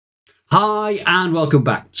Hi and welcome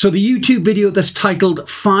back. So the YouTube video that's titled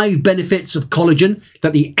 5 Benefits of Collagen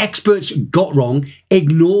that the experts got wrong,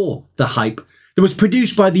 ignore the hype, that was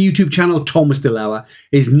produced by the YouTube channel Thomas DeLauer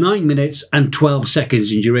is 9 minutes and 12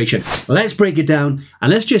 seconds in duration. Let's break it down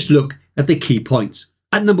and let's just look at the key points.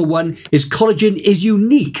 At number 1 is collagen is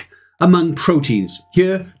unique among proteins.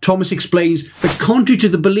 Here, Thomas explains that contrary to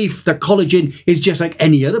the belief that collagen is just like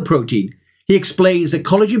any other protein, he explains that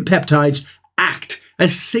collagen peptides act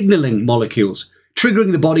as signaling molecules,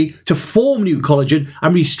 triggering the body to form new collagen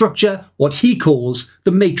and restructure what he calls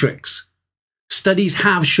the matrix. Studies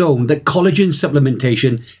have shown that collagen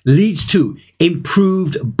supplementation leads to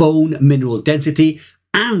improved bone mineral density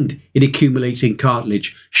and it accumulates in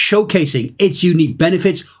cartilage, showcasing its unique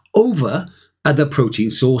benefits over other protein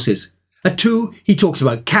sources. At 2, he talks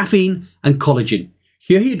about caffeine and collagen.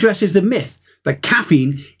 Here he addresses the myth that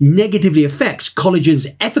caffeine negatively affects collagen's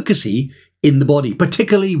efficacy in the body,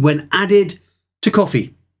 particularly when added to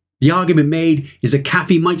coffee. The argument made is that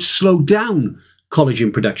caffeine might slow down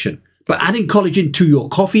collagen production, but adding collagen to your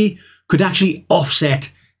coffee could actually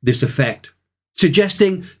offset this effect,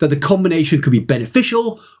 suggesting that the combination could be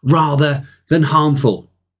beneficial rather than harmful.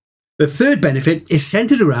 The third benefit is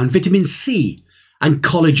centered around vitamin C and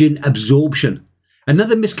collagen absorption.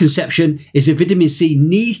 Another misconception is that vitamin C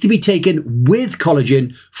needs to be taken with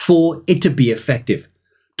collagen for it to be effective.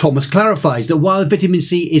 Thomas clarifies that while vitamin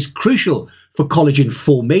C is crucial for collagen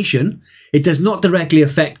formation, it does not directly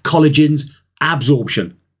affect collagen's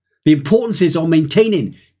absorption. The importance is on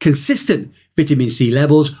maintaining consistent vitamin C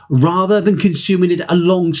levels rather than consuming it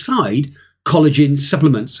alongside collagen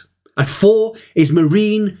supplements. At 4 is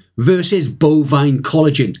marine versus bovine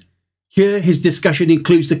collagen. Here his discussion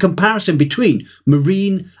includes the comparison between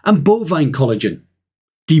marine and bovine collagen,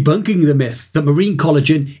 debunking the myth that marine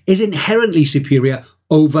collagen is inherently superior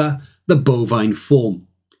over the bovine form.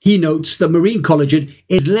 He notes that marine collagen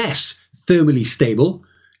is less thermally stable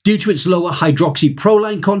due to its lower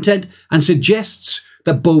hydroxyproline content and suggests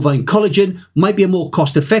that bovine collagen might be a more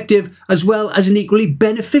cost-effective as well as an equally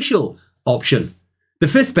beneficial option. The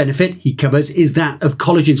 5th benefit he covers is that of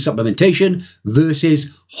collagen supplementation versus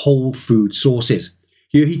whole food sources.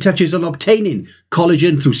 Here he touches on obtaining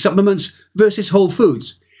collagen through supplements versus whole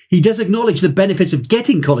foods. He does acknowledge the benefits of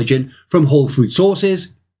getting collagen from whole food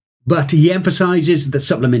sources, but he emphasizes that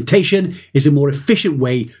supplementation is a more efficient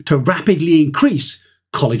way to rapidly increase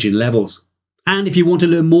collagen levels. And if you want to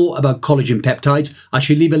learn more about collagen peptides, I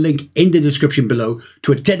shall leave a link in the description below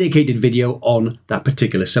to a dedicated video on that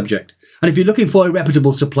particular subject. And if you're looking for a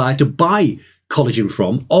reputable supplier to buy collagen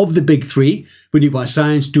from, of the big 3, Renew by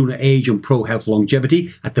Science, Do Not Age and Pro Health Longevity,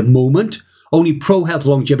 at the moment, only Pro Health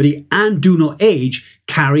Longevity and Do Not Age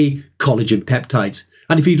carry collagen peptides.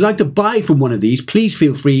 And if you'd like to buy from one of these, please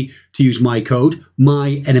feel free to use my code,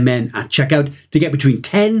 MyNMN, at checkout to get between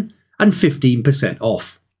 10 and 15%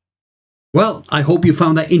 off. Well, I hope you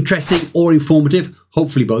found that interesting or informative,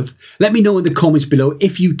 hopefully both. Let me know in the comments below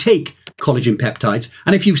if you take collagen peptides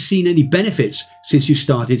and if you've seen any benefits since you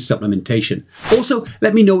started supplementation. Also,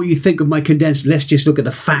 let me know what you think of my condensed let's just look at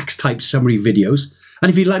the facts type summary videos. And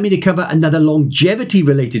if you'd like me to cover another longevity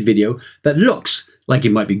related video that looks like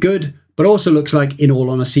it might be good, but also looks like, in all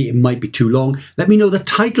honesty, it might be too long, let me know the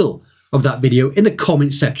title of that video in the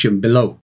comment section below.